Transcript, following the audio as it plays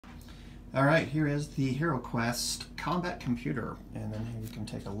All right, here is the HeroQuest Combat Computer, and then here you can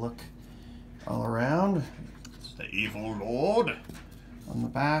take a look all around. It's the Evil Lord on the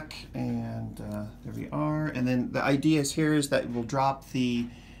back, and there we are. And then the idea is here is that we'll drop the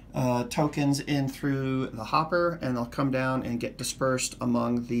tokens in through the hopper, and they'll come down and get dispersed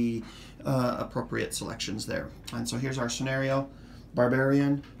among the appropriate selections there. And so here's our scenario.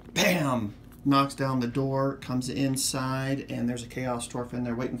 Barbarian, bam! Knocks down the door, comes inside, and there's a Chaos Dwarf in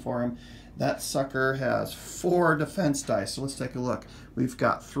there waiting for him. That sucker has 4 defense dice, so let's take a look. We've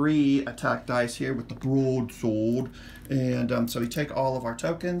got 3 attack dice here with the broadsword, and so we take all of our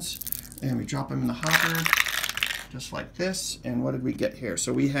tokens and we drop them in the hopper, just like this. And what did we get here?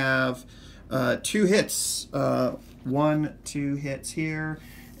 So we have 2 hits, 1, 2 hits here,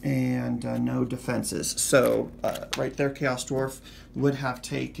 and no defenses. So right there, Chaos Dwarf would have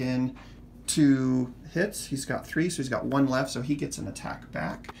taken 2 hits. He's got 3, so he's got 1 left, so he gets an attack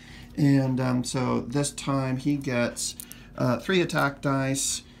back. And so this time he gets 3 attack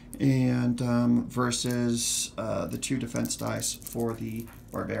dice and versus the 2 defense dice for the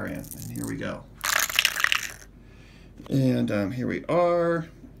Barbarian. And here we go. And here we are.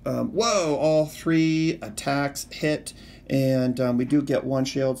 Whoa! All 3 attacks hit, and we do get 1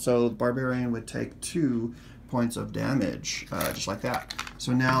 shield, so the Barbarian would take 2 points of damage, just like that.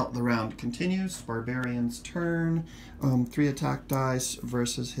 So now the round continues. Barbarian's turn. 3 attack dice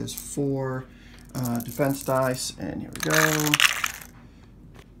versus his 4 defense dice. And here we go.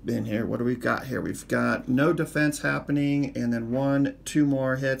 In here, what do we got here? We've got no defense happening, and then 1, 2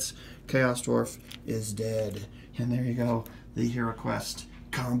 more hits. Chaos Dwarf is dead. And there you go, the HeroQuest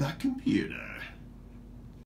Combat Computer.